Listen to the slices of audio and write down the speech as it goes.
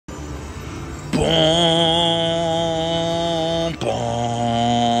Boom,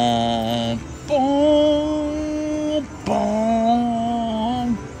 boom, boom,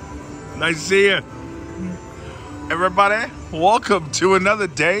 boom. Nice to see you. Everybody, welcome to another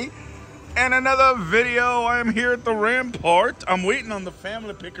day and another video. I am here at the Rampart. I'm waiting on the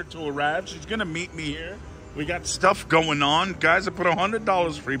family picker to arrive. She's going to meet me here. We got stuff going on. Guys, I put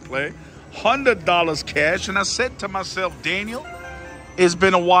 $100 free play, $100 cash, and I said to myself, Daniel, it's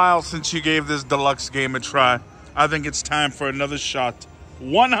been a while since you gave this deluxe game a try. I think it's time for another shot.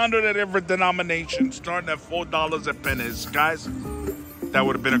 100 at every denomination, starting at $4 at pennies. Guys, that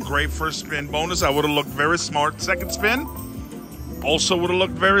would have been a great first spin bonus. I would have looked very smart. Second spin, also would have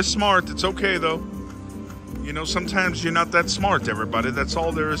looked very smart. It's okay, though. You know, sometimes you're not that smart, everybody. That's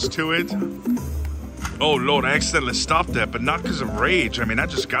all there is to it. Oh, Lord, I accidentally stopped that, but not because of rage. I mean, I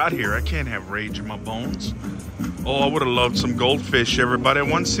just got here. I can't have rage in my bones. Oh, I would have loved some goldfish, everybody.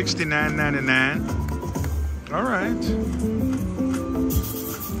 $169.99. All right.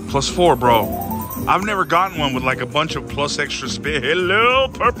 +4, bro. I've never gotten one with like a bunch of plus extra spin. Hello,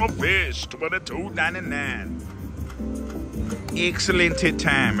 purple fish. $22.99. Excellent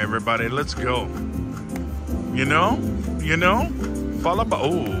time, everybody. Let's go. You know? Follow by.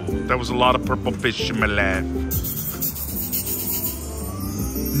 Oh, that was a lot of purple fish in my life.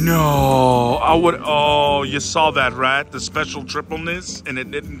 No, I would. Oh, you saw that, right? The special tripleness, and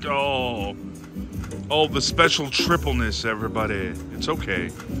it didn't go. Oh, the special tripleness, everybody. It's okay.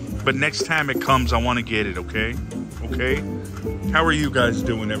 But next time it comes, I want to get it, okay? Okay? How are you guys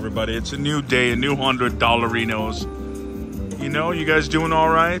doing, everybody? It's a new day, a new $100-inos. You know, you guys doing all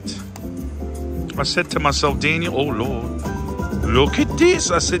right? I said to myself, Daniel, oh, Lord. Look at this.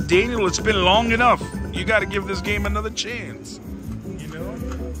 I said, Daniel, it's been long enough. You got to give this game another chance. You know?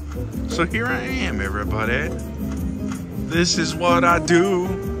 So here I am, everybody. This is what I do.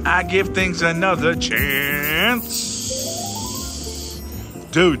 I give things another chance.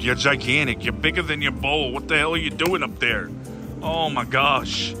 Dude, you're gigantic. You're bigger than your bowl. What the hell are you doing up there? Oh, my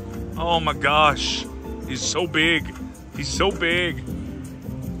gosh. Oh, my gosh. He's so big. He's so big.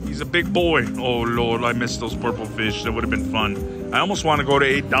 He's a big boy. Oh, Lord, I missed those purple fish. That would have been fun. I almost want to go to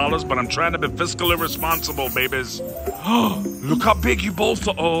 $8, but I'm trying to be fiscally responsible, babies. Oh, look how big you both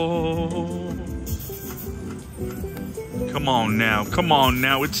are. Oh. Come on now. Come on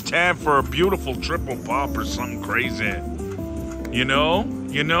now. It's time for a beautiful triple pop or something crazy. You know?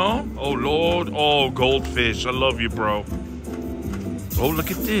 You know? Oh, Lord. Oh, goldfish. I love you, bro. Oh,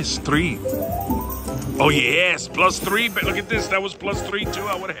 look at this. 3. Oh, yes, +3, but look at this. That was +3, too.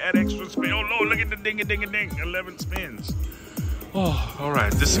 I would have had extra spin. Oh, Lord, look at the ding-a-ding-a-ding. 11 spins. Oh, all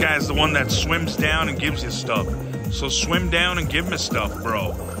right. This guy's the one that swims down and gives you stuff. So swim down and give me stuff,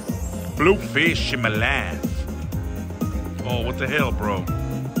 bro. Blue fish in my life. Oh, what the hell, bro?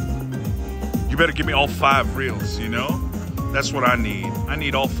 You better give me all 5 reels, you know? That's what I need. I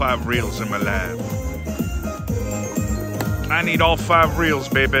need all 5 reels in my life. I need all 5 reels,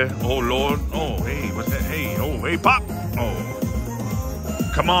 baby. Oh, Lord. Oh, hey, what's that? Hey, oh, hey, pop. Oh.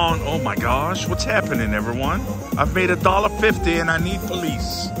 Come on. Oh, my gosh. What's happening, everyone? I've made $1.50 and I need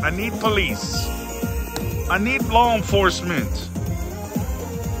police. I need police. I need law enforcement.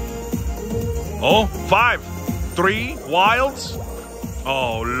 Oh, 5. 3 wilds.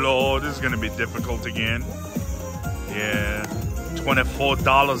 Oh, Lord. This is going to be difficult again. Yeah.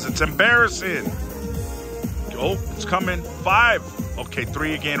 $24. It's embarrassing. Oh, it's coming. 5. Okay,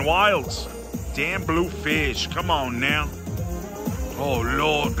 3 again. Wilds. Damn blue fish. Come on now. Oh,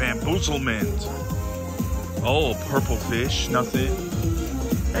 Lord. Bamboozlement. Oh, purple fish. Nothing.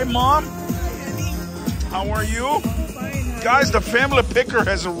 Hey, Mom. How are you? Guys, the family picker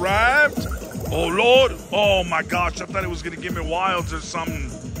has arrived. Oh, Lord. Oh, my gosh. I thought it was going to give me wilds or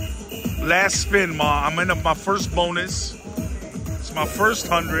something. Last spin, Ma. I'm in my first bonus. It's my first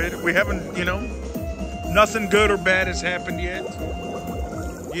 100. We haven't, you know. Nothing good or bad has happened yet.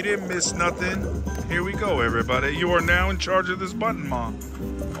 You didn't miss nothing. Here we go, everybody. You are now in charge of this button, Mom.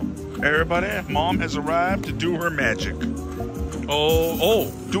 Everybody, Mom has arrived to do her magic.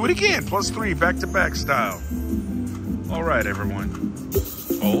 Oh, do it again. +3, back-to-back style. All right, everyone.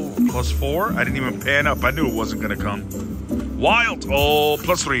 Oh, +4. I didn't even pan up. I knew it wasn't going to come. Wild. Oh,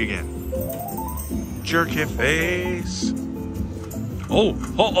 +3 again. Jerky face. Oh,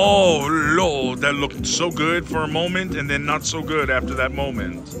 Lord, that looked so good for a moment and then not so good after that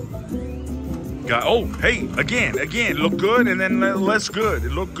moment. Oh, hey, again, look good and then less good.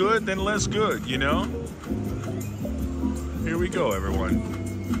 It looked good, then less good, you know? Here we go, everyone.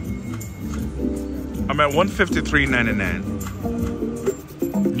 I'm at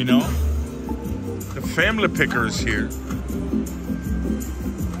 $153.99. You know? The family picker is here.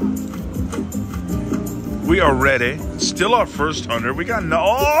 We are ready. Still our first 100. We got no.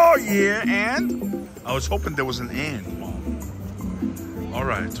 Oh yeah, and I was hoping there was an and. All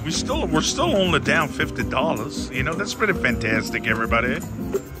right, we're still only down $50. You know, that's pretty fantastic, everybody.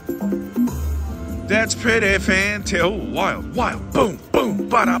 That's pretty fantastic. Oh, wild, boom, boom,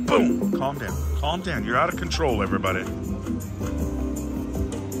 bada, boom. Calm down. You're out of control, everybody.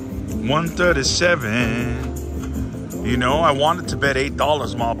 137. You know, I wanted to bet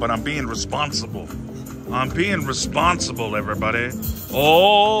 $8, Ma, but I'm being responsible. I'm being responsible, everybody.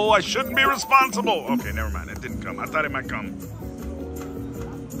 Oh, I shouldn't be responsible. Okay, never mind. It didn't come. I thought it might come.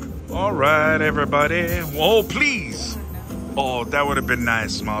 All right, everybody. Whoa, please. Oh, that would have been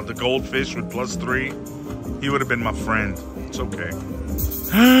nice, Ma. The goldfish with +3. He would have been my friend. It's okay.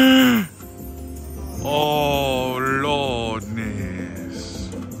 Oh, Lordness.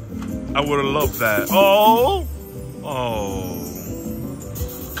 I would have loved that. Oh.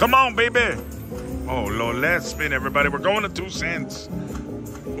 Come on, baby. Oh, Lord, last spin, everybody. We're going to 2 cents.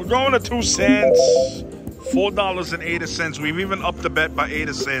 We're going to 2 cents. $4.80. We've even upped the bet by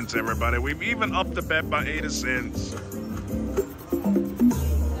 80 cents, everybody. We've even upped the bet by 80 cents.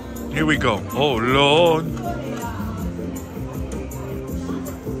 Here we go. Oh, Lord.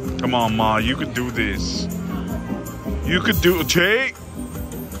 Come on, Ma. You could do this. You could do it, Jay.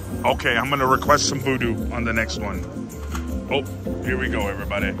 Okay, I'm going to request some voodoo on the next one. Oh, here we go,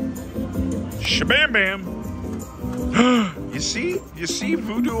 everybody. Shabam bam. You see,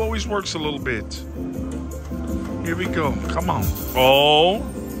 voodoo always works a little bit. Here we go. Come on. Oh.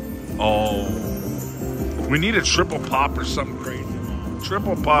 We need a triple pop or something crazy.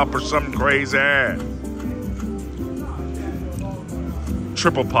 Triple pop or something crazy.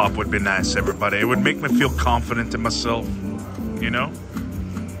 Triple pop would be nice, everybody. It would make me feel confident in myself. You know?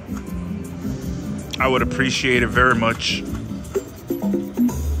 I would appreciate it very much.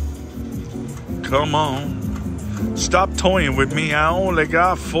 Come on. Stop toying with me. I only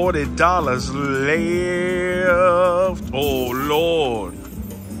got $40 left. Oh, Lord.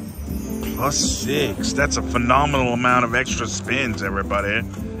 +6. That's a phenomenal amount of extra spins, everybody.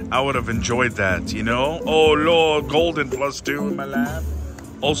 I would have enjoyed that, you know? Oh, Lord. Golden +2 in my life.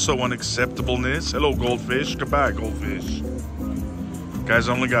 Also unacceptableness. Hello, goldfish. Goodbye, goldfish. Guys,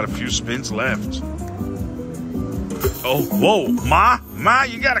 only got a few spins left. Oh, whoa. Ma,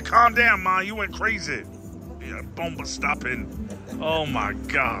 you gotta calm down, Ma. You went crazy. Yeah, bomba stopping. Oh, my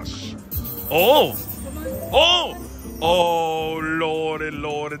gosh. Oh, Lordy.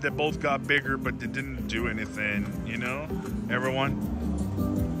 They both got bigger, but they didn't do anything, you know? Everyone?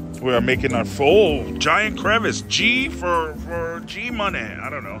 We are making our full giant crevice. G for G money. I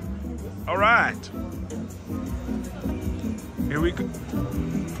don't know. All right. Here we go.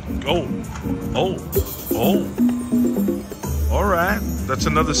 Oh. All right. That's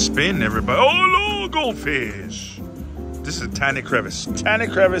another spin, everybody. Oh, no, goldfish. This is a tiny crevice. Tiny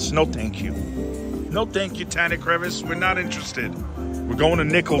crevice, no thank you. No thank you, tiny crevice. We're not interested. We're going to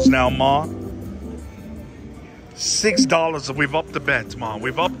nickels now, Ma. $6. We've upped the bet, Ma.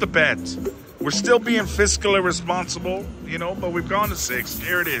 We've upped the bet. We're still being fiscally responsible, you know, but we've gone to 6.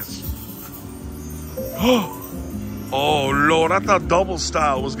 Here it is. Oh, Lord. I thought double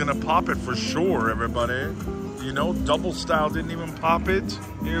style was going to pop it for sure, everybody. You know, double style didn't even pop it.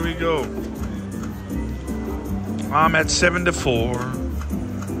 Here we go. I'm at 7-4.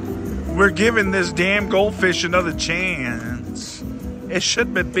 We're giving this damn goldfish another chance. It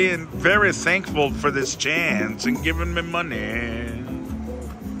should be being very thankful for this chance and giving me money.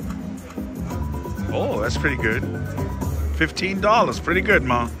 Oh, that's pretty good. $15. Pretty good,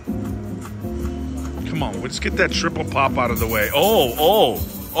 Ma. Come on, let's get that triple pop out of the way. Oh,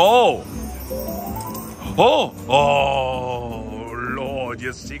 Lord,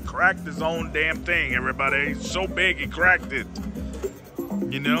 yes, he cracked his own damn thing, everybody. He's so big, he cracked it.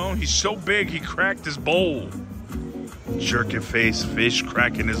 You know, he's so big, he cracked his bowl. Jerky face fish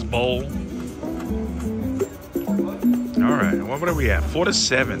cracking his bowl. All right, what are we at?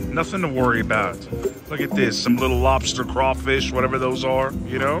 4-7, nothing to worry about. Look at this, some little lobster, crawfish, whatever those are,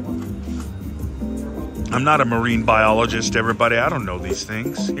 you know? I'm not a marine biologist, everybody. I don't know these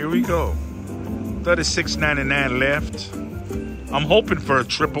things. Here we go. $36.99 left. I'm hoping for a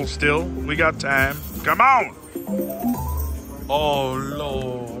triple still. We got time. Come on. Oh,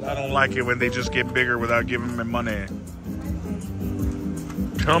 Lord. I don't like it when they just get bigger without giving me money.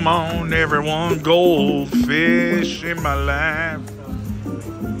 Come on, everyone. Goldfish in my life.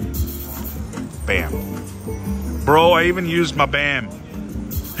 Bam. Bro, I even used my bam.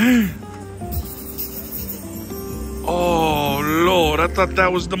 Oh, Lord. I thought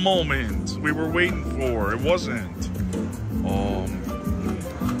that was the moment we were waiting for. It wasn't.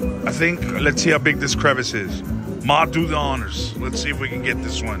 I think. Let's see how big this crevice is. Ma, do the honors. Let's see if we can get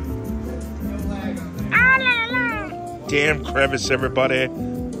this one. Damn crevice, everybody.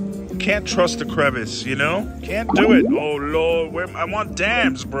 Can't trust the crevice, you know? Can't do it. Oh, Lord. I want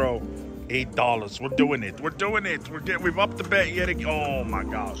dams, bro. $8. We're doing it. We're doing it. We've upped the bet yet again. Oh, my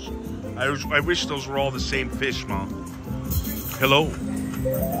gosh. I wish those were all the same fish, Ma. Hello?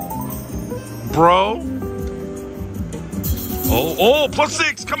 Bro? Oh,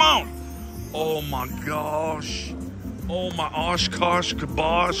 +6. Come on. Oh, my gosh. Oh, my Oshkosh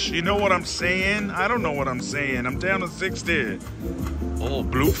kabosh. You know what I'm saying? I don't know what I'm saying. I'm down to 60. Oh,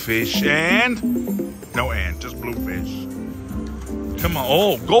 bluefish. And? No and. Just bluefish. Come on.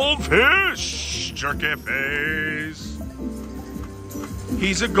 Oh, goldfish. Jerky face.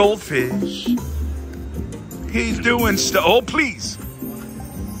 He's a goldfish. He's doing stuff. Oh, please.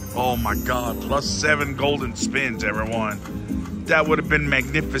 Oh, my God. +7 golden spins, everyone. That would have been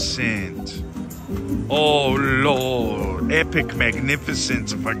magnificent. Oh, Lord. Epic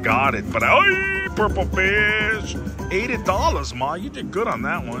magnificence if I got it. But, oh, purple fish. $80, Ma. You did good on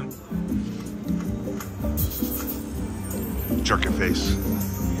that one. Jerky face.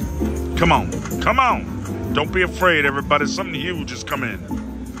 Come on. Come on. Don't be afraid, everybody. Something huge is coming.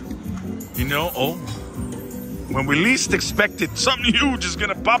 You know, oh. When we least expect it, something huge is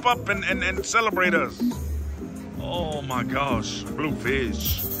going to pop up and celebrate us. Oh, my gosh. Blue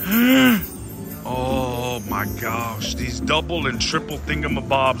fish. Oh, my gosh. These double and triple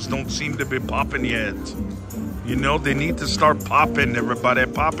thingamabobs don't seem to be popping yet. You know, they need to start popping, everybody.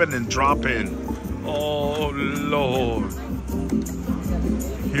 Popping and dropping. Oh, Lord.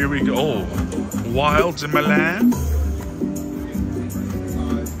 Here we go. Oh, wilds in Milan.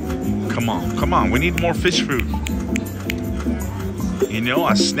 Come on, come on. We need more fish food. You know,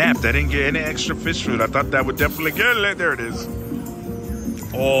 I snapped. I didn't get any extra fish food. I thought that would definitely get it. There it is.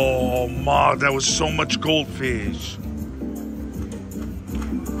 Oh, Ma, that was so much goldfish.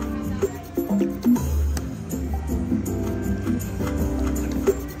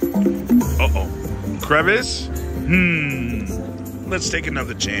 Uh-oh. Crevice? Let's take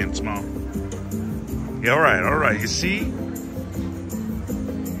another chance, Ma. Yeah, all right. You see?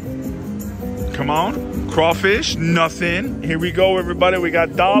 Come on. Crawfish, nothing. Here we go, everybody. We got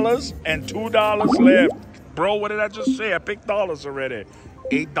 $1 and $2 left. Bro, what did I just say? I picked dollars already.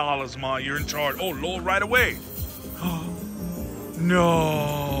 $8, Ma. You're in charge. Oh, Lord, right away. No.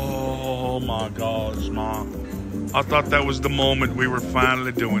 Oh, my gosh, Ma. I thought that was the moment we were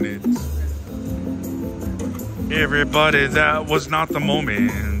finally doing it. Everybody, that was not the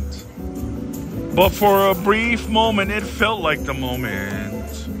moment. But for a brief moment, it felt like the moment.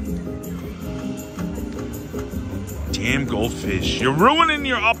 Damn, goldfish. You're ruining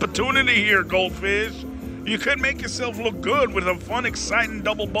your opportunity here, goldfish. You could make yourself look good with a fun, exciting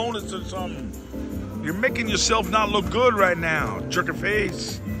double bonus or something. You're making yourself not look good right now. Jerky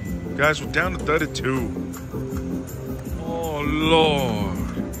face. Guys, we're down to 32. Oh, Lord.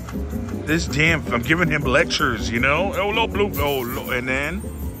 This damn, I'm giving him lectures, you know? Oh, no, blue. Oh, and then,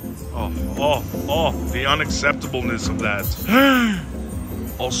 oh, the unacceptableness of that.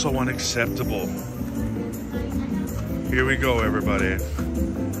 Also unacceptable. Here we go, everybody.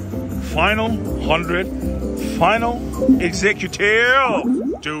 Final 100. Final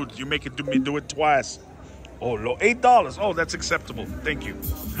executive. Dude, you make it me do it twice. Oh, Lord. $8. Oh, that's acceptable. Thank you.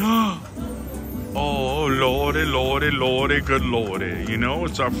 Oh, Lordy, Lordy, Lordy, good Lordy. You know,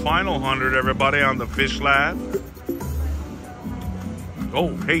 it's our final 100, everybody, on the Fish Lab.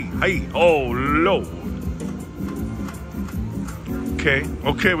 Oh, hey, oh, Lord.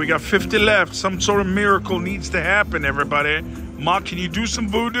 Okay, we got 50 left. Some sort of miracle needs to happen, everybody. Ma, can you do some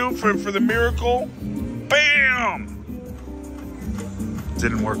voodoo for the miracle? Bam!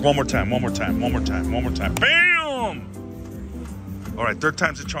 Didn't work. One more time. Bam! All right, third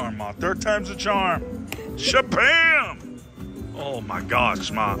time's a charm, Ma. Third time's a charm. Shabam! Oh, my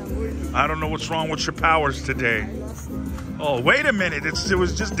gosh, Ma. I don't know what's wrong with your powers today. Oh, wait a minute. It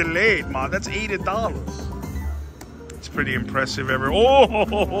was just delayed, Ma. That's $80. It's pretty impressive.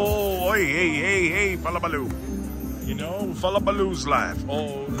 Oh, hey, Falabaloo. You know, Falabaloo's life.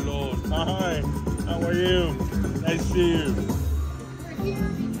 Oh, Lord. Hi. How are you? Nice to see you.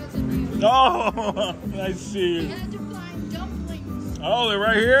 Oh, nice to see you. Oh, they're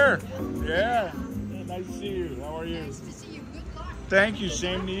right here. Yeah. Nice to see you. How are you? Nice to see you. Good luck. Thank you.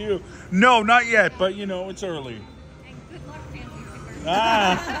 Same to you. No, not yet, but you know, it's early. And good luck,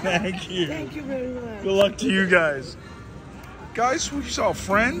 family. Thank you. Thank you very much. Good luck to you guys. Guys, we saw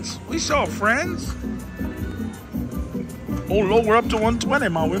friends. Oh, Lord, we're up to 120,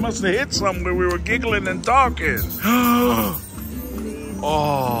 Ma. We must have hit something where we were giggling and talking.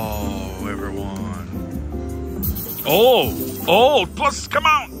 Oh. Oh, plus, come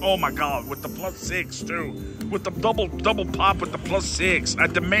on. Oh my God, with the +6 too. With the double pop with the +6. I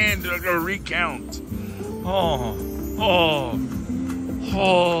demand a recount. Oh,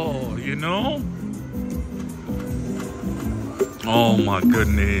 you know? Oh my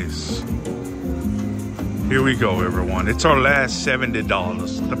goodness. Here we go, everyone. It's our last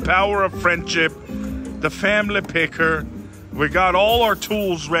 $70. The power of friendship, the family picker. We got all our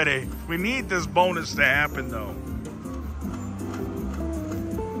tools ready. We need this bonus to happen, though.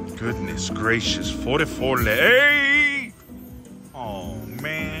 Goodness gracious, 44 Hey! Oh,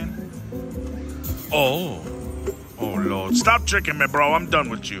 man. Oh, Lord. Stop tricking me, bro. I'm done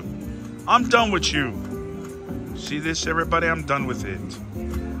with you. I'm done with you. See this, everybody? I'm done with it.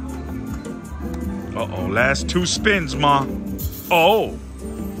 Uh-oh, last 2 spins, ma. Oh,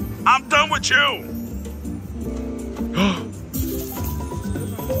 I'm done with you.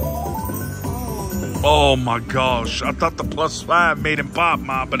 Oh my gosh, I thought the +5 made him pop,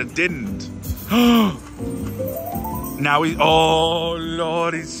 ma, but it didn't. Now oh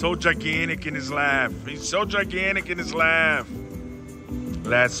Lord, he's so gigantic in his laugh. He's so gigantic in his laugh.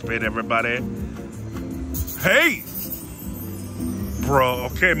 Last spin, everybody. Hey! Bro,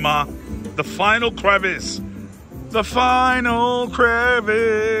 okay, ma. The final crevice. The final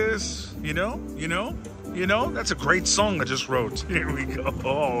crevice. You know? That's a great song I just wrote. Here we go.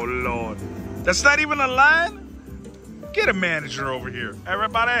 Oh, Lord. That's not even a line? Get a manager over here.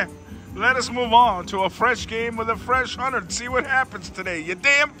 Everybody, let us move on to a fresh game with a fresh 100. See what happens today. You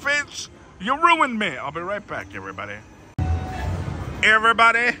damn fish. You ruined me. I'll be right back, everybody.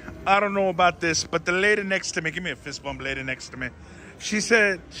 Everybody, I don't know about this, but the lady next to me, give me a fist bump, lady next to me. She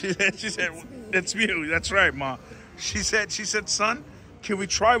said, it's you. That's right, ma. She said, son, can we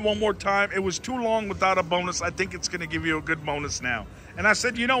try one more time? It was too long without a bonus. I think it's going to give you a good bonus now. And I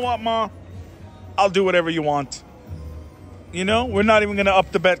said, you know what, ma? I'll do whatever you want. You know, we're not even going to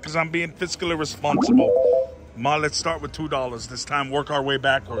up the bet because I'm being fiscally responsible. Ma, let's start with $2 this time. Work our way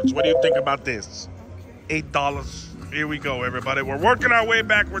backwards. What do you think about this? $8. Here we go, everybody. We're working our way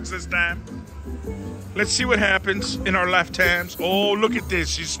backwards this time. Let's see what happens in our left hands. Oh, look at this.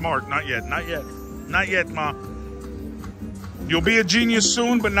 She's smart. Not yet. Not yet. Not yet, ma. You'll be a genius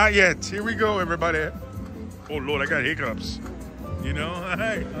soon, but not yet. Here we go, everybody. Oh, Lord, I got hiccups. You know?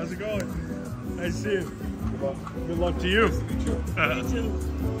 Hey, how's it going? I see you. Good luck to you. You too.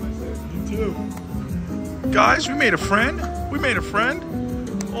 You too. Guys, we made a friend. We made a friend.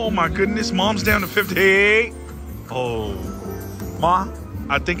 Oh, my goodness. Mom's down to 58. Oh. Ma,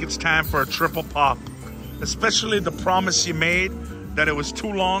 I think it's time for a triple pop. Especially the promise you made that it was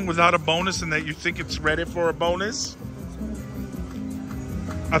too long without a bonus and that you think it's ready for a bonus.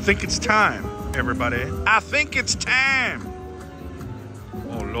 I think it's time, everybody. I think it's time.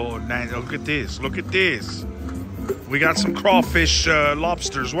 Oh, Lord. Look at this. Look at this. We got some crawfish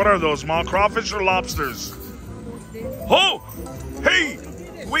lobsters. What are those, Ma? Crawfish or lobsters? Oh! Hey!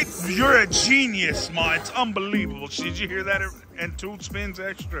 Wait, you're a genius, Ma. It's unbelievable. Did you hear that? And 2 spins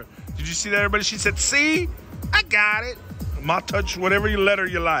extra. Did you see that, everybody? She said, see? I got it. Ma, touch whatever letter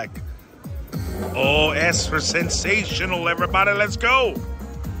you like. Oh, S for sensational, everybody. Let's go.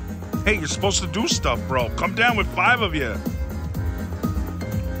 Hey, you're supposed to do stuff, bro. Come down with 5 of you.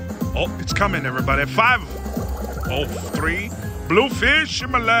 Oh, it's coming, everybody. 5. Oh, 3. Bluefish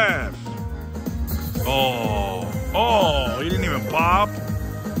in my life. Oh, he didn't even pop.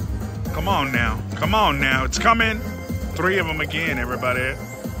 Come on now. Come on now. It's coming. 3 of them again, everybody.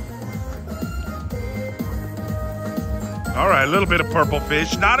 All right, a little bit of purple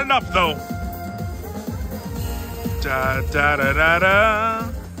fish. Not enough, though.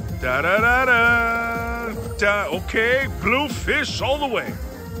 Da-da-da-da-da. Da-da-da-da. Okay, blue fish all the way.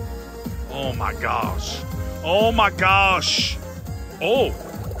 Oh, my gosh. Oh, my gosh. Oh,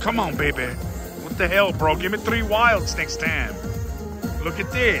 come on, baby. What the hell, bro? Give me 3 wilds next time. Look at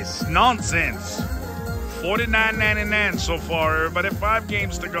this. Nonsense. $49.99 so far, everybody. 5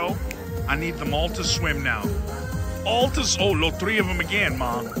 games to go. I need them all to swim now. All to... Oh, look, 3 of them again,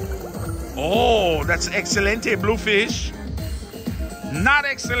 Mom. Oh, that's excelente, bluefish. Not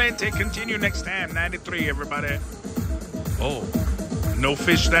excelente. Continue next time. 93, everybody. Oh, no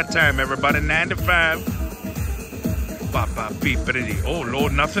fish that time, everybody. 95. Oh,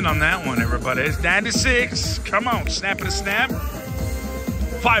 Lord, nothing on that one, everybody. It's 96. Come on, snap it a snap.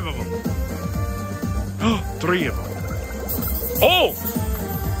 5 of them. 3 of them. Oh!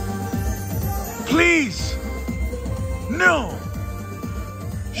 Please! No!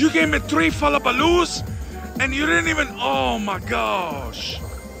 You gave me 3 falabaloos and you didn't even... Oh my gosh!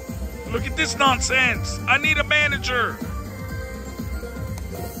 Look at this nonsense! I need a manager!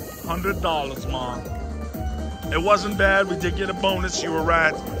 $100, Mom. It wasn't bad. We did get a bonus. You were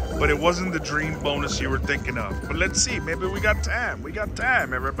right. But it wasn't the dream bonus you were thinking of. But let's see. Maybe we got time. We got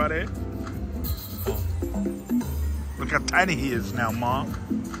time, everybody. Oh. Look how tiny he is now, Mom.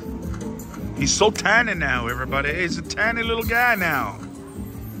 He's so tiny now, everybody. He's a tiny little guy now.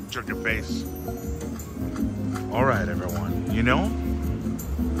 Jerk your face. All right, everyone. You know?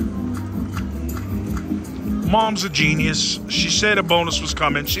 Mom's a genius. She said a bonus was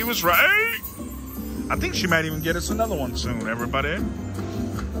coming. She was right. I think she might even get us another one soon, everybody.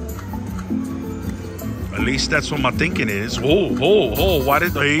 At least that's what my thinking is. Oh, why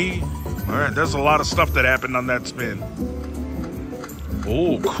did they? All right, there's a lot of stuff that happened on that spin.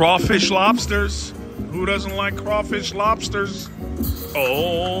 Oh, crawfish lobsters. Who doesn't like crawfish lobsters?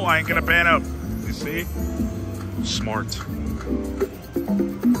 Oh, I ain't gonna pan up. You see? Smart.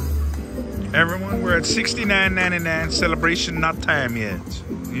 Everyone, we're at $69.99. Celebration not time yet.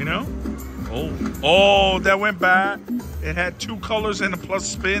 You know? Oh, that went by. It had 2 colors and a plus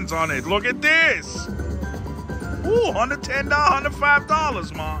spins on it. Look at this. Ooh, $110,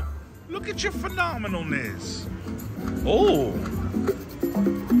 $105, Mom. Look at your phenomenalness. Oh.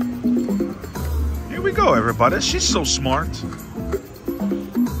 Here we go, everybody. She's so smart.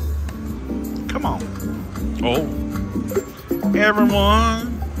 Come on. Oh.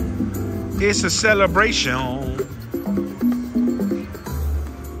 Everyone, it's a celebration.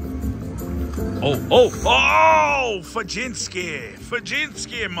 Oh, Fajinski,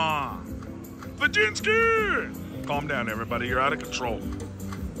 Ma. Fajinski. Calm down, everybody. You're out of control.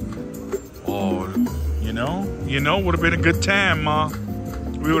 Oh, you know, would have been a good time, Ma.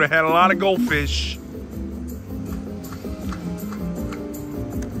 We would have had a lot of goldfish.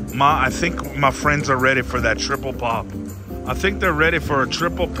 Ma, I think my friends are ready for that triple pop. I think they're ready for a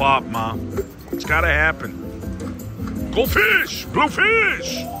triple pop, Ma. It's gotta happen. Goldfish!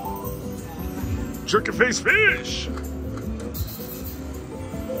 Bluefish! Jerky-face fish!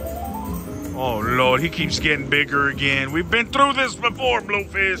 Oh, Lord, he keeps getting bigger again. We've been through this before,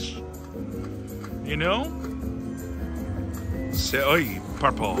 Bluefish. You know? Say,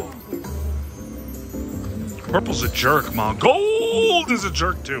 purple. Purple's a jerk, Ma. Gold is a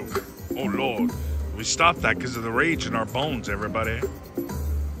jerk, too. Oh, Lord. We stopped that because of the rage in our bones, everybody.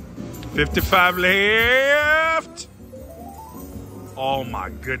 55 left. Oh, my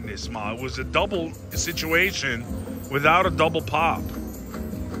goodness, Ma. It was a double situation without a double pop.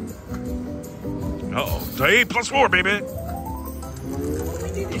 Uh-oh. Hey, +4, baby.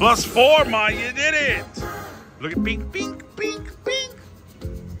 +4, Ma. You did it. Look at pink, pink, pink, pink.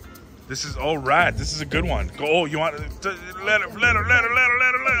 This is all right. This is a good one. Oh, you want to let her.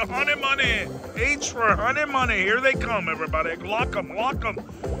 Honey money. H for honey money. Here they come, everybody. Lock them.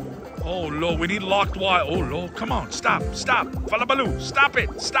 Oh, Lord, we need locked wire. Oh, Lord, come on. Stop. Falabaloo. Stop it.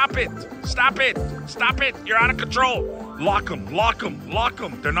 You're out of control. Lock them.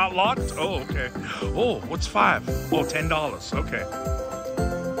 They're not locked? Oh, okay. Oh, what's 5? Oh, $10. Okay.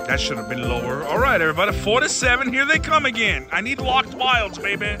 That should have been lower. All right, everybody. 4 to 7. Here they come again. I need locked wilds,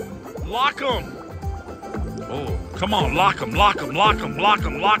 baby. Lock them. Oh, come on. Lock them. Sock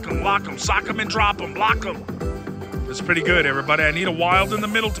them and drop them. Lock them. That's pretty good, everybody. I need a wild in the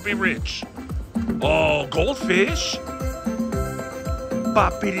middle to be rich. Oh, goldfish.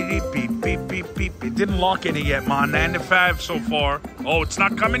 Beep. It didn't lock any yet, Ma. 95 so far. Oh, it's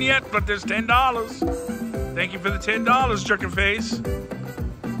not coming yet, but there's $10. Thank you for the $10, jerkin face.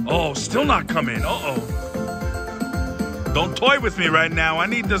 Oh, still not coming. Uh-oh. Don't toy with me right now. I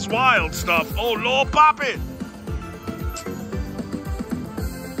need this wild stuff. Oh, Lord, pop it.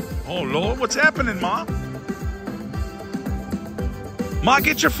 Oh, Lord, what's happening, Ma? Ma,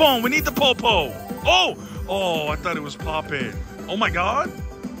 get your phone. We need the po-po. Oh, I thought it was popping. Oh, my God.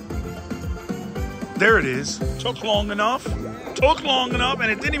 There it is. Took long enough,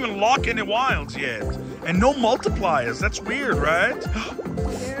 and it didn't even lock any wilds yet. And no multipliers. That's weird, right?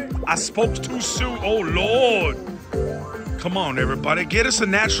 I spoke too soon. Oh, Lord. Come on, everybody. Get us a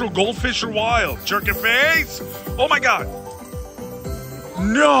natural goldfish or wild. Jerkin face. Oh, my God.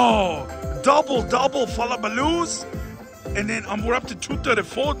 No. Double, fallabaloos. And then we're up to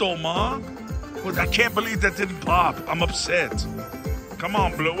 234, though, Ma. Well, I can't believe that didn't pop. I'm upset. Come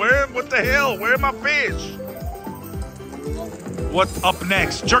on, Blue. What the hell? Where are my fish? What's up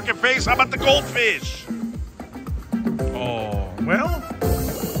next? Jerkin face, how about the goldfish? Oh, well,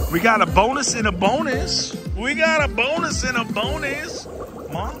 we got a bonus in a bonus.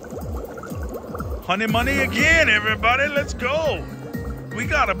 Ma. Honey money again, everybody. Let's go. We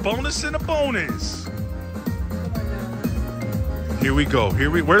got a bonus in a bonus. Here we go.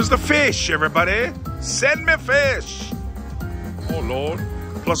 Where's the fish, everybody? Send me fish. Oh, Lord.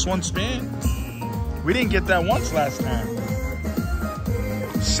 +1 spin. We didn't get that once last time.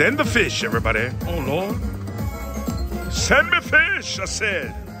 Send the fish, everybody. Oh, Lord. Send me fish, I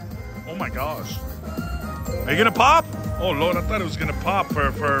said. Oh, my gosh. Are you going to pop? Oh, Lord, I thought it was going to pop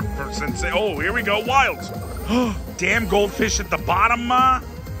for Sensei. Oh, here we go. Wilds. Damn goldfish at the bottom, ma.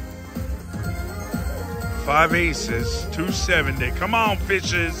 5 aces. 270. Come on,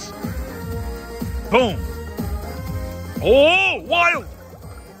 fishes. Boom. Oh, wild.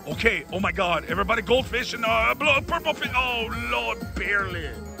 Okay, oh my God, everybody, goldfish and purple fish. Oh Lord,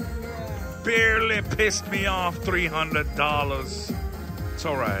 barely pissed me off. $300. It's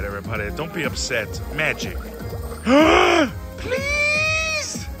all right, everybody, don't be upset. Magic.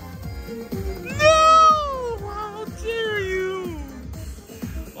 Please, no! How dare you?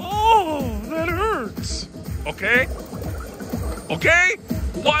 Oh, that hurts. Okay,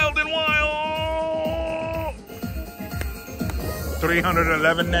 wild and wild.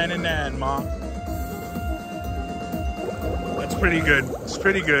 $311.99, Ma. That's pretty good. It's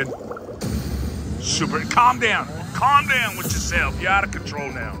pretty good. Super. Calm down. Calm down with yourself. You're out of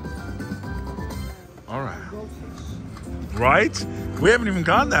control now. All right. Right? We haven't even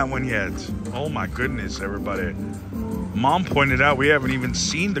gotten that one yet. Oh, my goodness, everybody. Mom pointed out we haven't even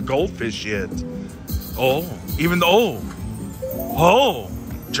seen the goldfish yet. Oh, even though. Oh,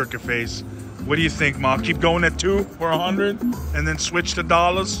 jerk your face. What do you think, Ma? Keep going at 2 for 100 and then switch to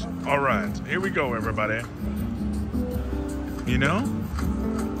dollars? All right, here we go, everybody. You know?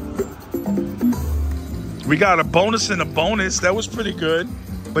 We got a bonus and a bonus. That was pretty good.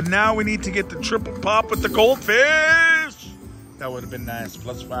 But now we need to get the triple pop with the goldfish. That would have been nice.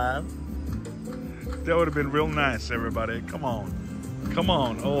 +5. That would have been real nice, everybody. Come on. Come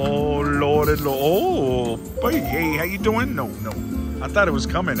on. Oh, Lord. Oh, hey, how you doing? No. I thought it was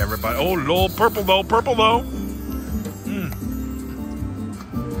coming, everybody. Oh, Lord, purple though.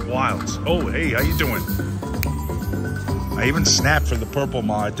 Wilds. Oh, hey, how you doing? I even snapped for the purple,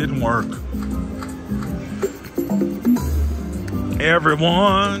 Ma. It didn't work.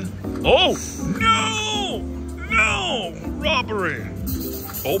 Everyone. Oh, no, robbery.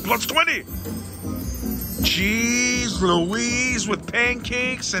 Oh, +20. Jeez Louise with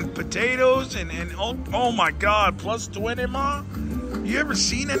pancakes and potatoes and oh my God, +20, Ma. You ever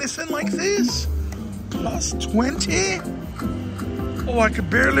seen anything like this? +20? Oh, I could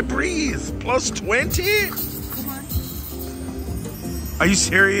barely breathe. +20? Are you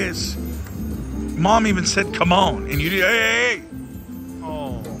serious? Mom even said, come on. And you did, hey.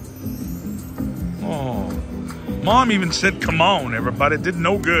 Oh. Mom even said, come on, everybody. It did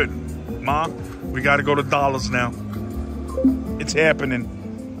no good. Ma, we got to go to dollars now. It's happening.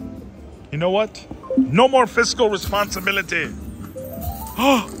 You know what? No more fiscal responsibility.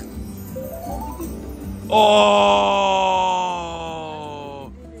 Oh,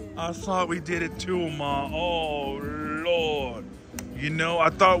 I thought we did it too, Ma. Oh, Lord. You know, I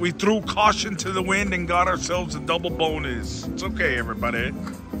thought we threw caution to the wind and got ourselves a double bonus. It's okay, everybody.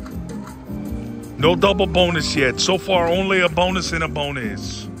 No double bonus yet. So far, only a bonus and a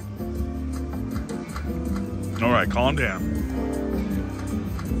bonus. All right, calm down.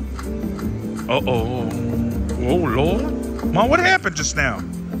 Uh-oh. Oh, Lord. Mom, what happened just now?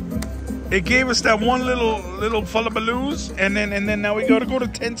 It gave us that one little fullabaloo's, and then now we gotta go to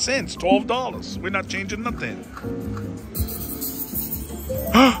 10 cents, $12. We're not changing nothing.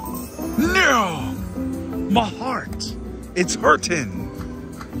 No! My heart. It's hurting.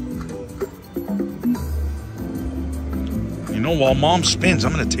 You know, while Mom spins,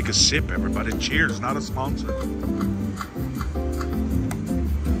 I'm gonna take a sip, everybody. Cheers, not a sponsor.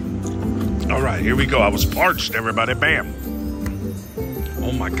 All right, here we go. I was parched, everybody. Bam.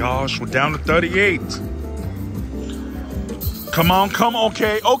 Oh my gosh, we're down to 38. Come on.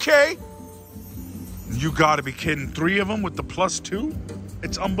 Okay. You gotta be kidding. 3 of them with the +2?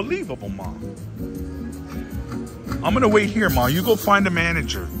 It's unbelievable, Mom. I'm gonna wait here, Ma. You go find a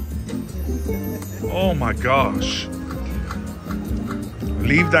manager. Oh my gosh.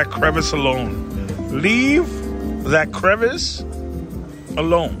 Leave that crevice alone. Leave that crevice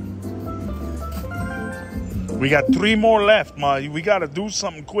alone. We got 3 more left, Ma. We got to do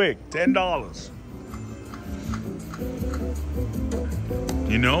something quick. $10.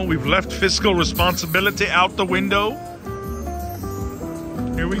 You know, we've left fiscal responsibility out the window.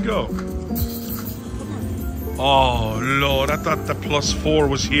 Here we go. Oh, Lord. I thought the +4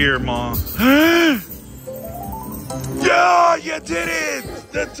 was here, Ma. Yeah, you did it.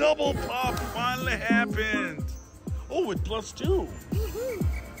 The double pop finally happened. Oh, with +2.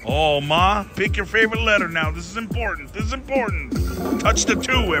 Oh, Ma, pick your favorite letter now. This is important. Touch the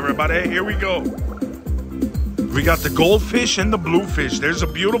 2, everybody. Here we go. We got the goldfish and the bluefish. There's a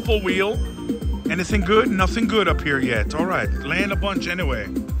beautiful wheel. Anything good? Nothing good up here yet. All right, land a bunch anyway.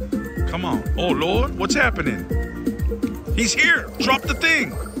 Come on. Oh, Lord, what's happening? He's here. Drop the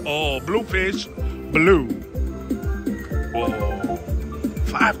thing. Oh, blue fish. Blue. Oh,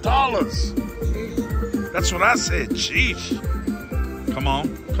 $5. That's what I said. Jeez. Come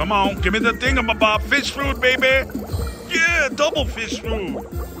on. Come on. Give me the thingamabob. Fish food, baby. Yeah, double fish food.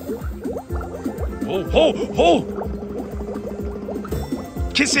 Oh, oh, oh.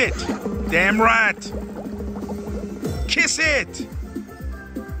 Kiss it. Damn right. Kiss it.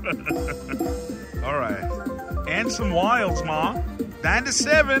 All right. And some wilds, Ma. 9 to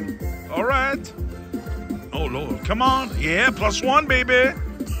 7. All right. Oh, Lord. Come on. Yeah, +1, baby.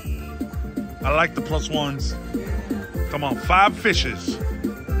 I like the +1s. Come on. 5 fishes.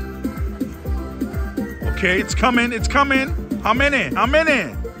 Okay, it's coming. It's coming. How many? How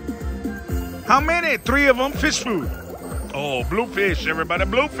many? How many? 3 of them. Fish food. Oh, bluefish, everybody.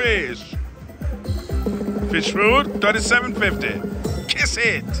 Bluefish. Fish food. $37.50. Kiss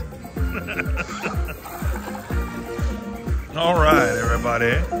it. All right,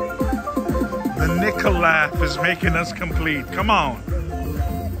 everybody. The nickel laugh is making us complete. Come on.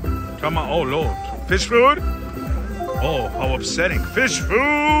 Come on. Oh, Lord. Fish food? Oh, how upsetting. Fish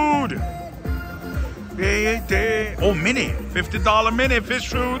food. Oh, mini. $50 mini. Fish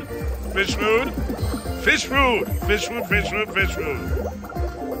food. Fish food. Fish food. Fish food. Fish food. Fish food.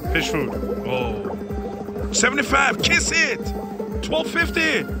 Fish food. Oh. 75. Kiss it.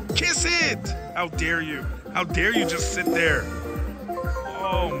 $12.50. Kiss it. How dare you? How dare you just sit there?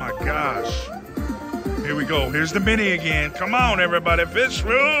 Oh my gosh. Here we go. Here's the mini again. Come on, everybody. Fish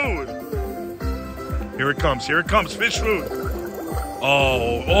food. Here it comes. Here it comes. Fish food.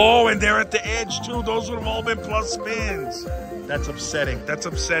 Oh, oh, and they're at the edge too. Those would have all been plus spins. That's upsetting. That's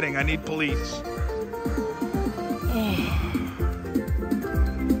upsetting. I need police.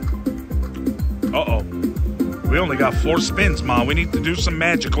 Uh-oh. We only got 4 spins, Ma. We need to do some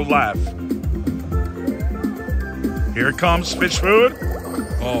magical laugh. Here it comes, fish food.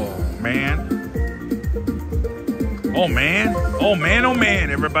 Oh, man. Oh, man. Oh, man, oh,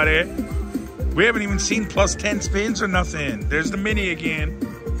 man, everybody. We haven't even seen +10 spins or nothing. There's the mini again.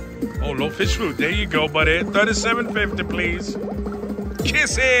 Oh, low fish food. There you go, buddy. $37.50, please.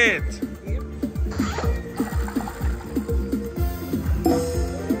 Kiss it.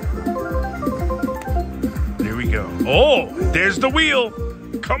 There we go. Oh, there's the wheel.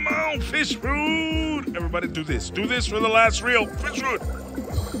 Come on, fish food. Everybody do this. Do this for the last reel. Fish food.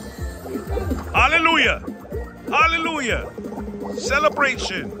 Hallelujah. Hallelujah.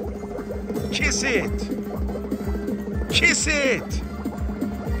 Celebration. Kiss it. Kiss it.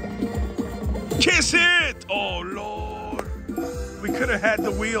 Kiss it. Oh, Lord. We could have had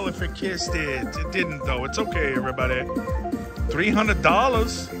the wheel if it kissed it. It didn't, though. It's okay, everybody.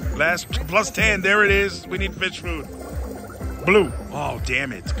 $300. Last +10. There it is. We need fish food. Blue. Oh,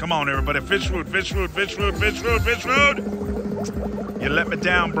 damn it. Come on, everybody. Fish food, fish food, fish food, fish food, fish food. You let me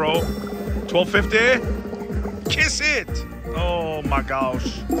down, bro. $12.50. Kiss it. Oh, my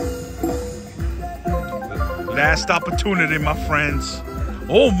gosh. Last opportunity, my friends.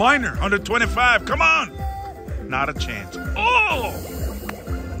 Oh, minor. 125. Come on. Not a chance. Oh!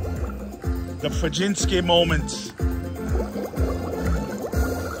 The Fajinski moments.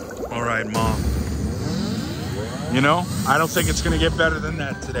 All right, Mom. You know, I don't think it's going to get better than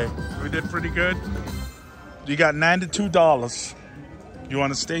that today. We did pretty good. You got $92. You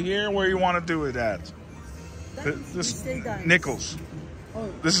want to stay here? Where you want to do it at? This nickels. Oh,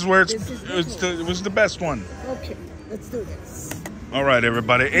 this is where it was the best one. Okay, let's do this. All right,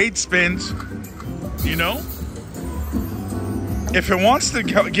 everybody. 8 spins. You know, if it wants to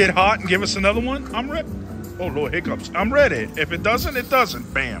get hot and give us another one, I'm ready. Oh, Lord, hiccups. I'm ready. If it doesn't, it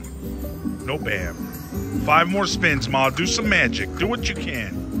doesn't. Bam. No bam. 5 more spins, Ma. Do some magic. Do what you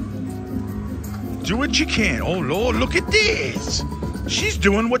can. Do what you can. Oh, Lord, look at this. She's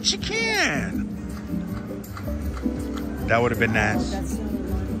doing what she can. That would have been nice.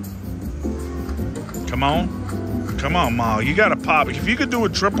 Come on. Come on, Ma. You got to pop. If you could do a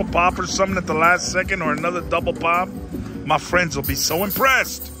triple pop or something at the last second or another double pop, my friends will be so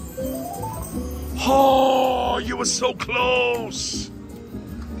impressed. Oh, you were so close.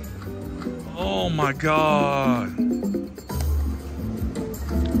 Oh, my God.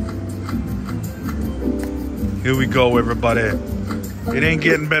 Here we go, everybody. It ain't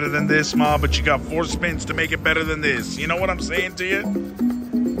getting better than this, Ma, but you got 4 spins to make it better than this. You know what I'm saying to you?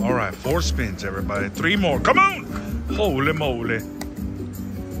 All right, 4 spins, everybody. 3 more. Come on. Holy moly.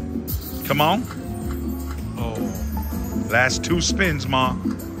 Come on. Oh. Last 2 spins, Ma.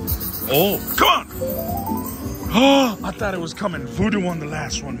 Oh, come on. Oh, I thought it was coming. Voodoo on the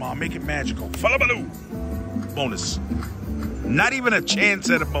last one, Ma. Make it magical. Falabaloo. Bonus. Not even a chance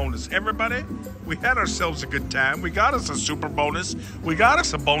at a bonus. Everybody, we had ourselves a good time. We got us a super bonus. We got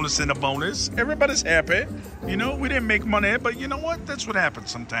us a bonus and a bonus. Everybody's happy. You know, we didn't make money, but you know what? That's what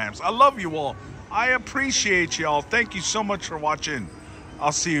happens sometimes. I love you all. I appreciate y'all. Thank you so much for watching.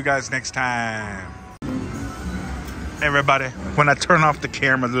 I'll see you guys next time. Everybody, when I turn off the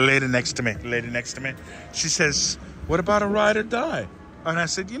camera, the lady next to me, she says, what about a ride or die? And I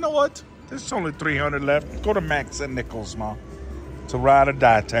said, you know what? There's only 300 left. Go to Max and Nichols, Ma. It's a ride or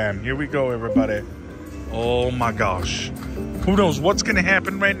die time. Here we go, everybody. Oh my gosh. Who knows what's going to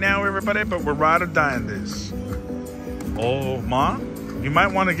happen right now, everybody, but we're ride or dying this. Oh, Ma, you might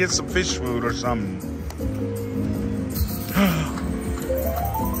want to get some fish food or something.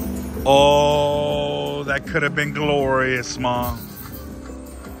 Oh, that could have been glorious, Ma.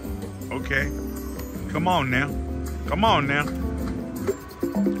 Okay. Come on now. Come on now.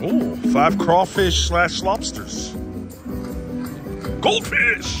 Oh, 5 crawfish / lobsters.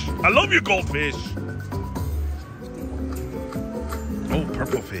 Goldfish! I love you, goldfish. Oh,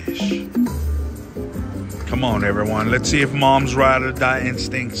 purple fish. Come on, everyone. Let's see if Mom's ride or die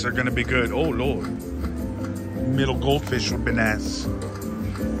instincts are going to be good. Oh, Lord. Middle goldfish would be nice.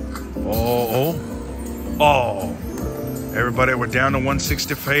 Oh. Everybody, we're down to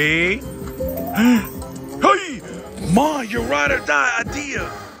 165. Hey! Ma, your ride or die idea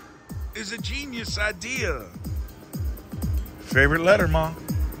is a genius idea. Favorite letter, Ma?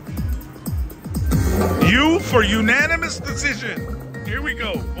 U for unanimous decision. Here we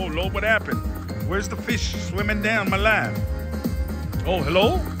go. Oh, Lord, what happened? Where's the fish swimming down my line? Oh,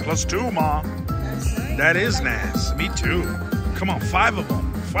 hello? +2, Ma. That is nice. Me too. Come on, 5 of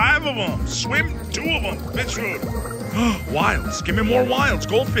them. 5 of them. Swim 2 of them. Fish food. Wilds. Give me more wilds.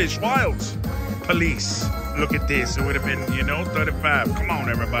 Goldfish, wilds. Police. Look at this. It would have been, 35. Come on,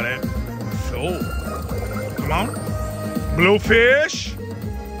 everybody. Oh. Come on. Bluefish.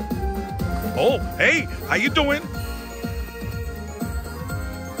 Oh, hey. How you doing?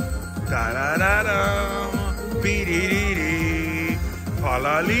 Da-da-da-da. Be-dee-dee-dee.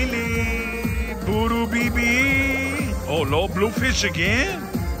 Pa-la-lee-lee. Boo-doo-bee-bee. Oh, Lord. Bluefish again?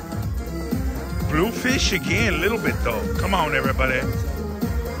 Bluefish again, a little bit though. Come on, everybody.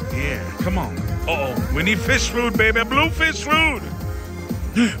 Yeah, come on. Uh-oh, we need fish food, baby. Bluefish food.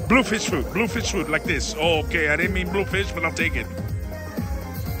 Bluefish food, like this. Oh, okay, I didn't mean bluefish, but I'll take it.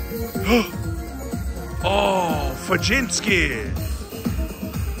 Oh, Fajinski,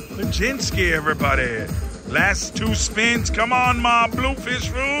 everybody. Last 2 spins. Come on, Ma. Bluefish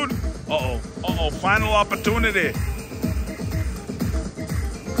food. Uh-oh, final opportunity.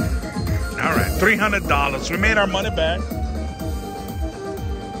 All right, $300. We made our money back.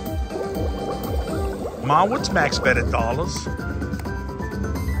 Ma, what's max bet at dollars?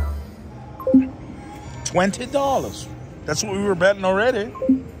 $20. That's what we were betting already.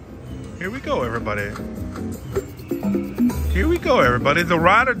 Here we go, everybody. The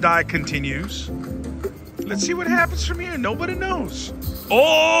ride or die continues. Let's see what happens from here. Nobody knows.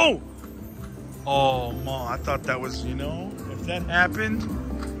 Oh! Oh, Ma, I thought that was, if that happened...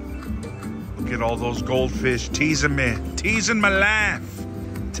 Look at all those goldfish teasing me. Teasing my life.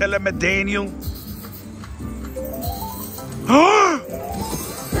 Telling me, Daniel.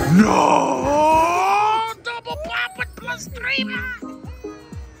 No! Double pop with +3, Ma. Oh,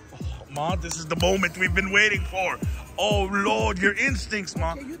 Ma, this is the moment we've been waiting for. Oh, Lord, your instincts,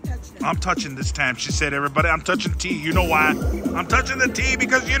 Ma. I'm touching this time, she said, everybody. I'm touching T. You know why? I'm touching the T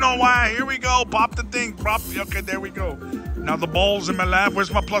because you know why. Here we go. Pop the thing. Okay, there we go. Now the ball's in my lap.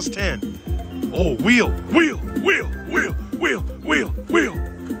 Where's my +10? Oh, wheel.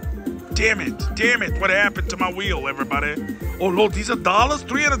 Damn it. What happened to my wheel, everybody? Oh, Lord, these are dollars?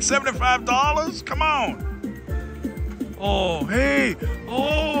 $375? Come on. Oh, hey.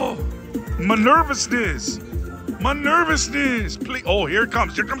 Oh, my nervousness. Please. Oh, here it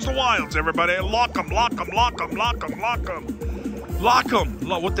comes. Here comes the wilds, everybody. Lock them. What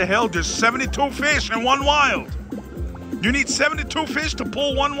the hell? There's 72 fish and 1 wild. You need 72 fish to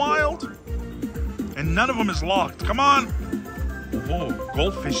pull 1 wild? And none of them is locked. Come on. Whoa,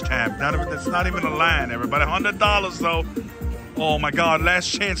 goldfish tab. That's not even a line, everybody. $100 though. Oh my God, last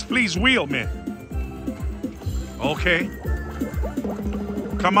chance. Please wheel me. Okay.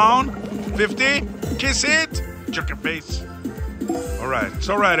 Come on. 50. Kiss it. Jerk your face. All right. It's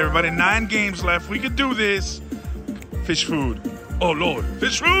all right, everybody. 9 games left. We can do this. Fish food. Oh, Lord.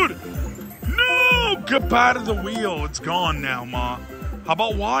 Fish food. No. Goodbye to the wheel. It's gone now, Ma. How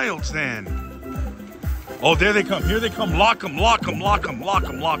about wilds then? Oh, there they come. Here they come. Lock them.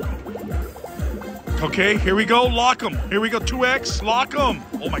 Okay, here we go. Lock them. Here we go. 2x. Lock them.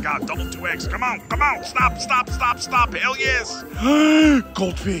 Oh my God, double 2x. Come on, come on. Stop, stop, stop, stop. Hell yes.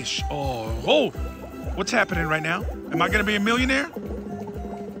 Goldfish. Oh. What's happening right now? Am I going to be a millionaire?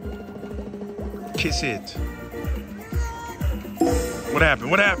 Kiss it. What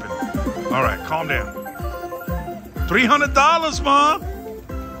happened? What happened? All right, calm down. $300, Ma.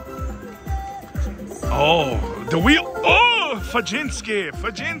 Oh, the wheel. Oh, Fajinski.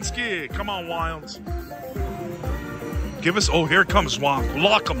 Come on, Wilds. Give us. Oh, here it comes, Womp.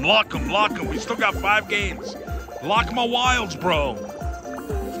 Lock him. We still got 5 games. Lock my Wilds, bro.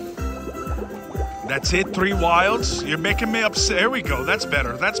 That's it. 3 Wilds. You're making me upset. There we go. That's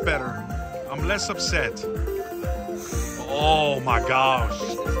better. I'm less upset. Oh my gosh.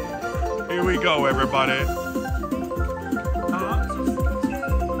 Here we go, everybody.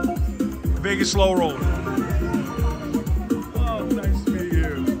 Vegas slow roller. Oh, nice to meet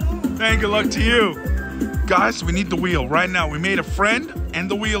you. Thank you. Luck to you. Guys, we need the wheel right now. We made a friend, and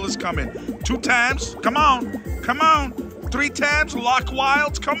the wheel is coming. 2 times. Come on. 3 times. Lock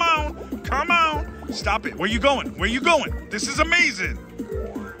Wilds. Come on. Stop it. Where you going? This is amazing.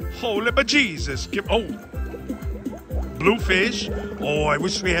 Holy bejesus. Bluefish. Oh, I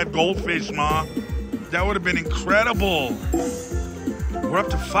wish we had goldfish, Ma. That would have been incredible. We're up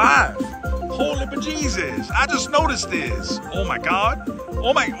to 5. Holy bejesus. I just noticed this. Oh my God.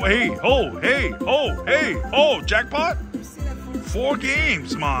 Oh my. Hey. Jackpot. 4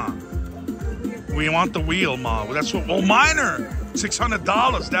 games, Ma. We want the wheel, Ma. That's what. Oh, minor.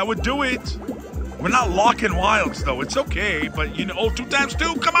 $600. That would do it. We're not locking Wilds, though. It's okay, but you know. Oh, 2 times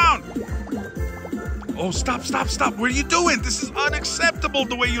 2. Come on. Oh, stop. What are you doing? This is unacceptable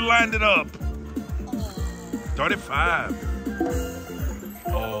the way you lined it up. 35.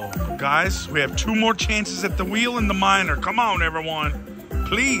 Oh, guys, we have 2 more chances at the wheel and the minor. Come on, everyone.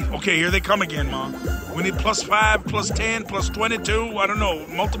 Please. Okay, here they come again, Mom. We need +5, +10, +22. I don't know.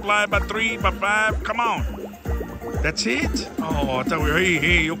 Multiply by 3, by 5. Come on. That's it? Oh, I thought we were,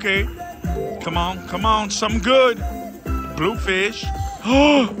 hey, okay. Come on. Something good. Bluefish.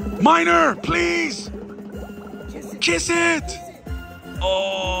 Oh, minor, please. Kiss it.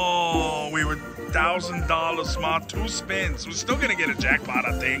 Oh, we were $1,000, Ma. 2 spins. We're still gonna get a jackpot,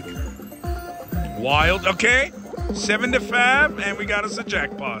 I think. Wild. Okay. 7 to 5, and we got us a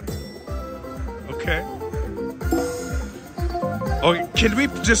jackpot. Okay. Okay. Can we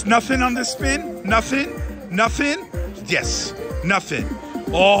just nothing on this spin? Nothing. Yes. Nothing.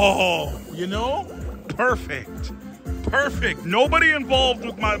 Oh, you know, perfect. Nobody involved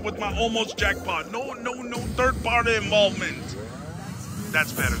with my almost jackpot. No third party involvement.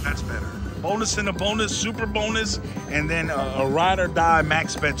 That's better. Bonus and a bonus, super bonus, and then a ride or die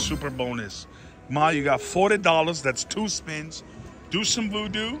max bet super bonus. Ma, you got $40. That's 2 spins. Do some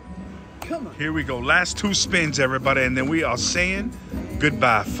voodoo. Come on. Here we go. Last 2 spins, everybody, and then we are saying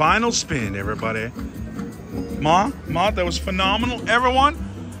goodbye. Final spin, everybody. Ma, that was phenomenal. Everyone,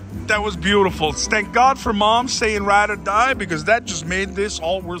 that was beautiful. Thank God for Mom saying ride or die, because that just made this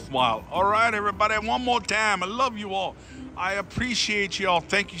all worthwhile. All right, everybody, one more time. I love you all. I appreciate you all.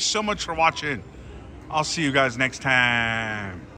 Thank you so much for watching. I'll see you guys next time.